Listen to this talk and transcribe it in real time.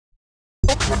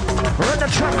the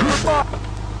track group up.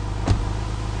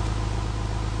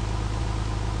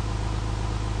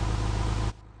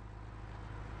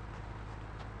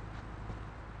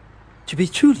 To be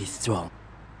truly strong,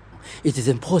 it is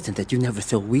important that you never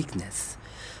show weakness.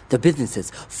 The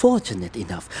businesses fortunate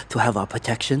enough to have our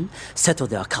protection settle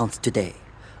their accounts today.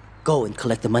 Go and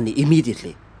collect the money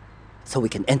immediately, so we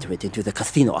can enter it into the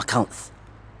casino accounts.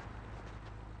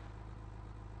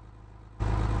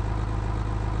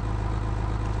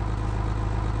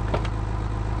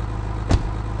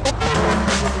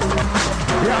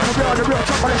 Yeah, for real, the real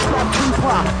top of the storm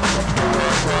trooper.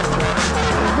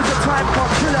 With the time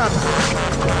called kill him.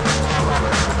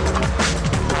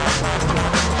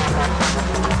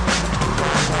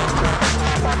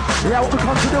 Yeah, what we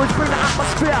come to do is bring the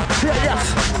atmosphere. Yeah, yes.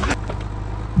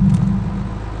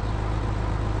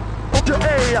 Do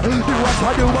what I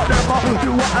do, what them up. Do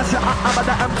what I say, I'm at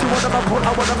the empty one of my put. I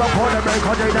want them up on the break,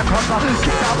 on the corner.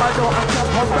 Kick down my door and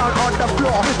jump around on the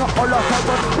floor. Not all of them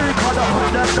will speak, on the hood,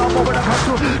 them no more when I come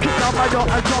to. Kick down my door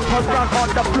and jump around on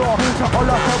the floor. Not all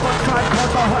of them will try and call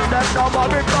my hood, them no more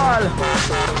big ball.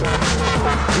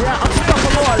 Yeah,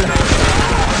 unstoppable.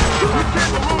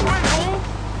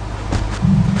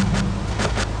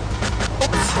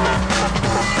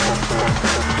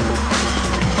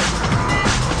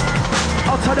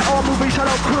 Outside the all movie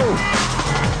shadow crew.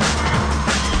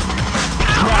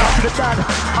 Yeah, after the Dan,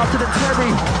 after the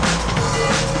Terry.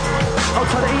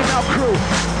 Outside the email crew.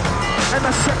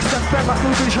 MS6 and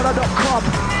FemAtMovieShadow.com.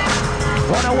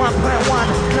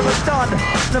 101.1, never done,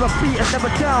 never beaten,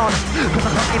 never down. Cause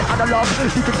I'm not in analog,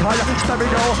 digital,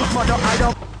 stereo, mono, I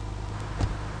don't.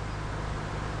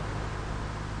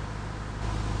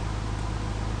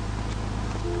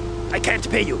 I can't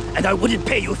pay you, and I wouldn't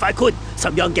pay you if I could.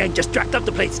 Some young gang just jacked up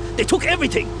the place. They took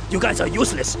everything. You guys are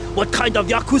useless. What kind of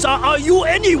Yakuza are you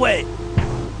anyway?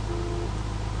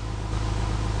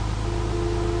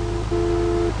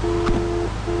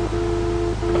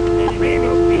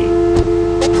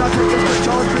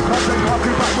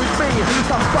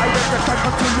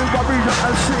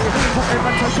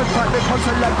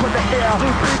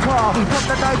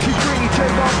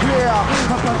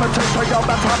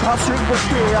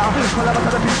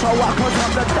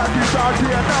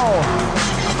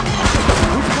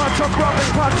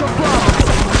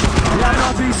 Yeah,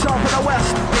 North, East, South, and the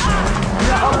West.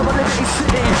 Yeah, all over Liberty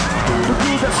City. The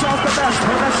crew that sounds the best.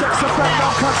 MS6 effect, no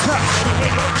contest.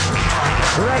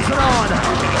 Racing on.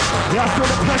 Yeah, feel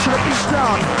the pressure to beat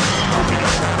down.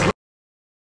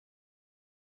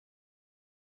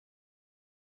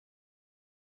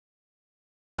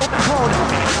 Cold.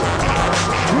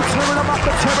 We're tearing them up,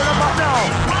 they're tearing them up now.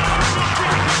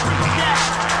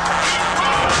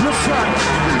 Listen,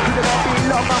 it won't be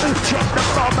long, check the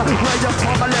bomb. Where you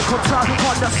from a little town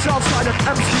on the south side of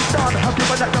MC Don. I've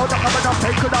given that no, I'm enough,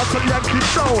 take it out to Yankee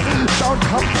show. Don't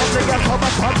come from the ghetto,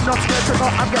 but I'm not scared to know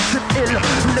I'm getting ill.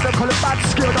 Lyrical bad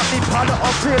skill, don't need powder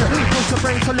or pill. Push the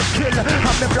brain till it kill,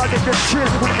 have me blood in the chill.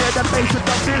 With air that bass it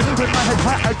don't feel, with my head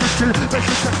high I just chill.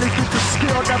 Basic technique is the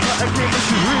skill, never again this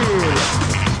is real.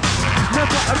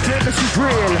 Never again this is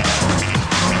real.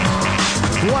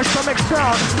 Watch the mix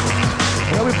down.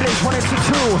 Yeah, we play 1 into 2.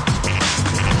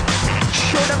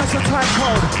 Show them it's a time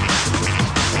code.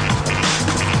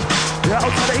 Yeah,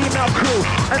 out to the email crew.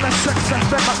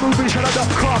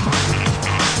 MS6FM@movieshadow.com.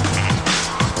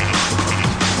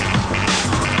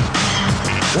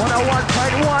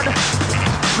 101.1.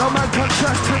 No man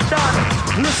contested done.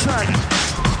 Listen.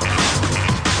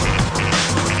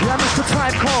 Yeah, Mr.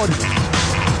 Time Code.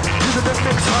 These are the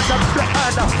mix on the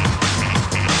band.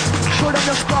 Show them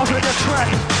your stars with the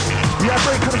trend. Yeah,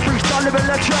 break on the freestyle living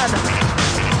legend.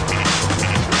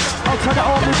 Outside the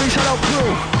all movie shadow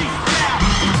crew.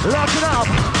 Lock it up.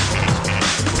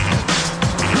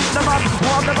 Beat them up,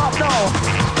 warm them up now.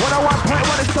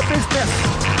 101.1 is the business.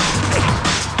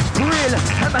 Real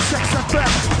MS6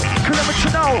 FM. Kilometer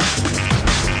now.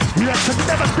 Let's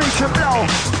never speak to blow.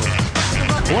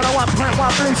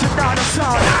 101.1 blazing down the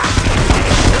sound.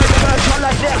 Hear the birds run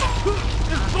like this.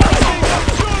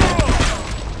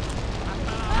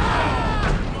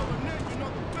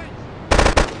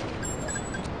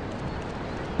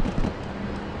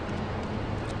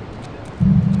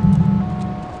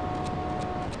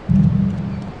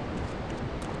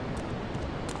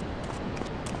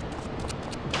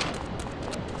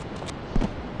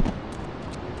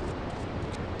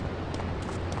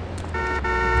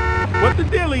 What the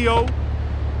dealio?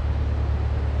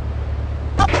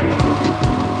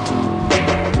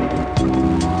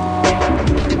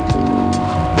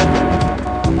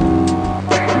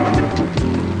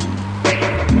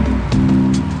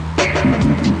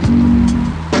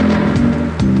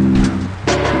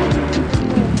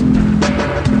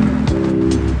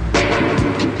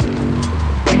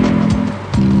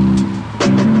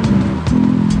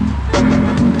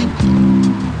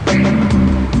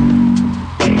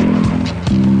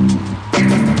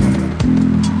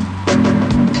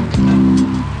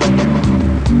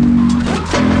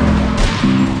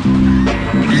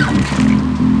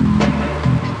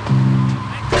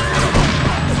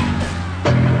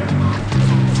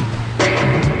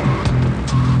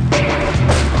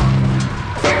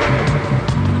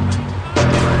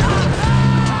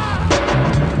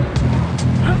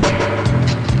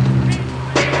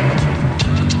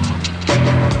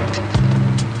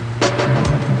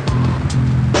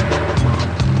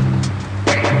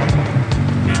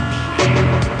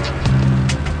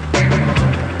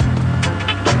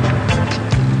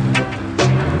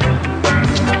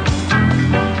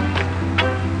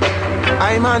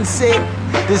 man say,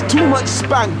 there's too much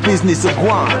spank business a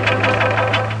gwan.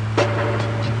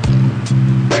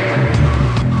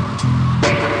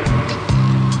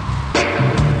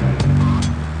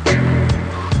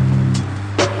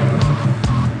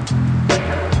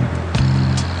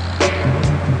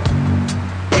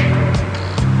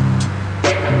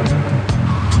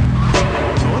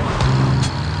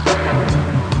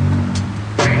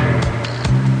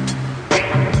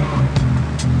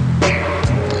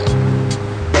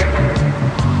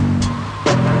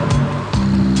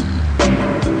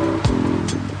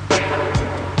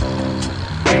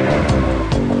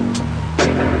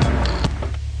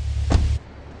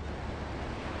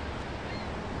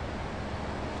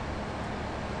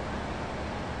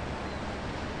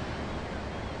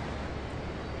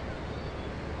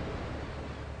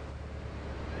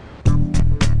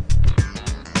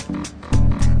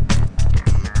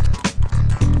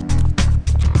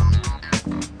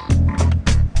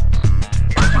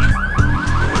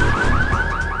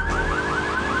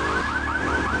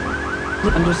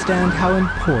 Understand how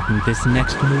important this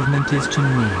next movement is to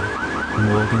me.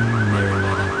 Morgan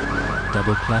Merriweather,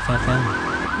 Double Clef FM.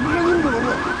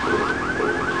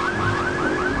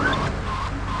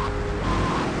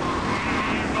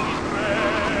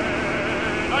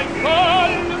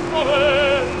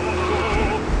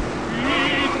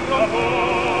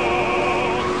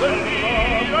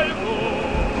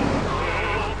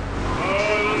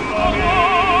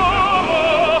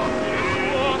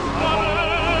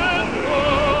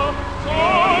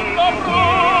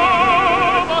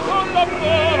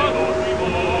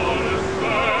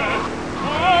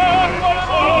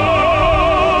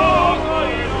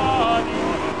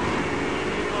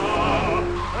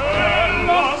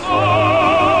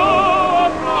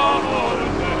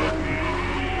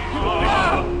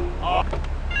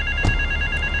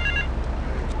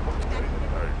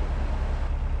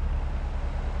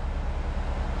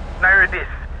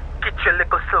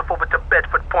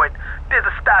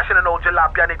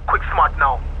 I need quick smart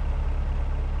now.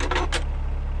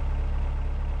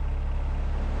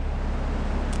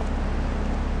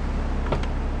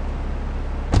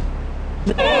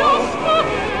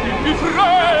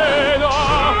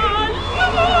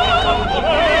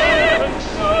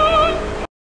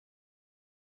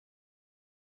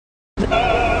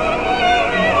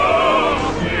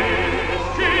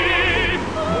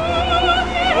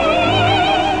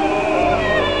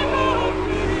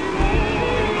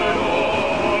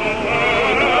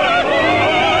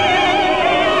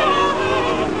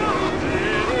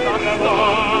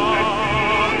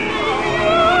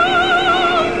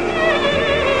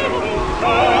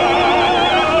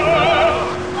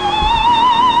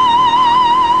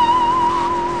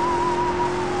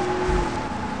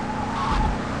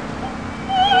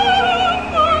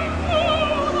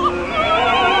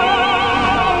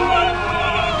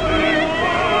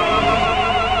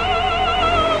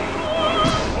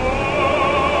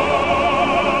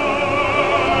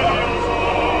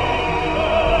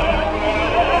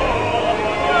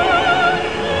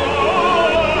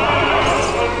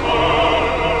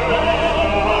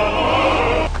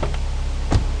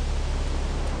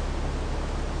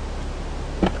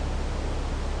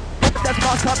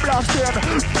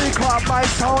 My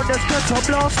sound is get to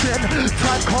blasting.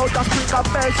 Time code that bring a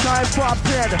bassline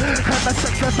popping. And my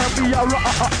success and we are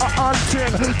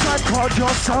hunting. Time code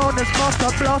your sound is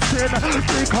master blasting.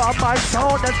 Because my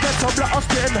sound is get to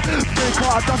blasting.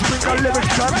 Because that bring a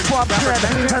lyrics and popping.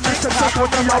 And my success and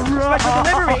we are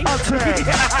hunting.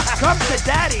 Come to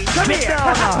daddy. Come here.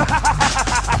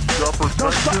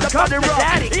 Don't stop the body rock.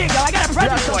 Daddy. Here you go. I got a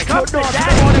present for you. Come to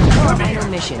daddy. Final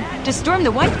mission. To storm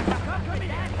the White...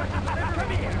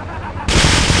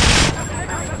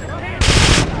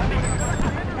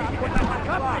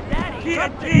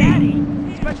 Daddy!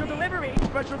 Special delivery!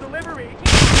 Special delivery!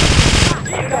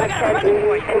 Here you go, I got a present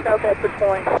for you! Take out that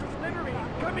point. Delivery!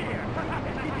 Come here!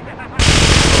 Special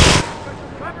delivery,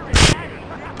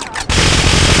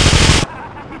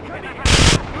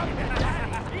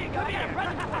 Daddy! Here you go, I got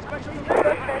a present for you!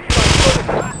 Special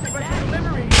delivery! Special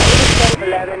delivery!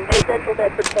 11, take that to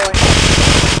that point.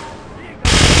 Here you go!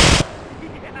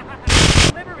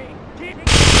 Delivery!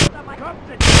 Come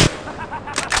to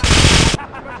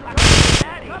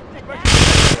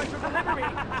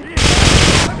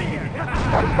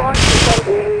Response to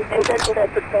 78, take that to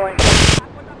that point.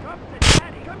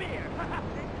 Come here!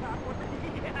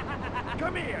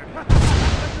 Come here!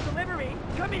 Special delivery!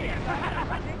 Come here!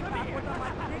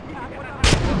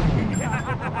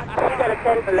 You got a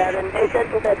 10-11, take that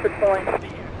to that point.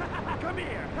 Come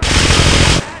here!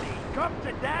 Daddy! Come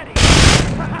to daddy!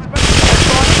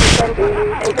 Response to 1080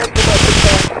 in Central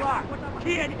Bedford Point.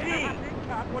 TNT!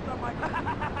 What's on my...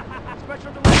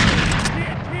 Special delivery!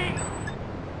 TNT!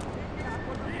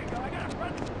 There you go, I got a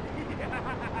front...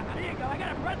 There you go, I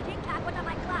got a front... King Cat, what's on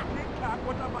my clock? King Cat,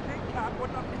 what's on my... King Cat,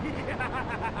 what's on...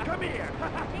 Come here!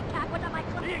 King Cat, what's on my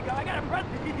clock? There you go, I got a front...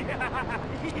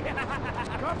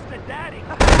 Comes to daddy! You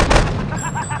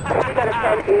got a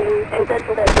 1080 in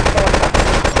Central Bedford Point.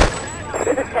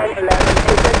 This is 1011 in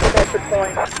Central Bedford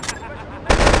Point.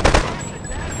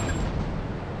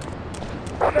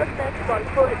 Suspects on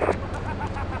foot.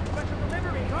 Special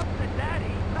delivery! Comes to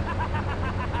daddy!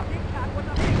 King Cat, what's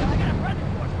on... There you go, I got a front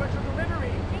for special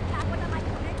delivery! King Cat, what's on my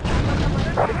clock?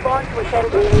 Respond to a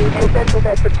 1080 in Central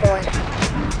Bedford Point.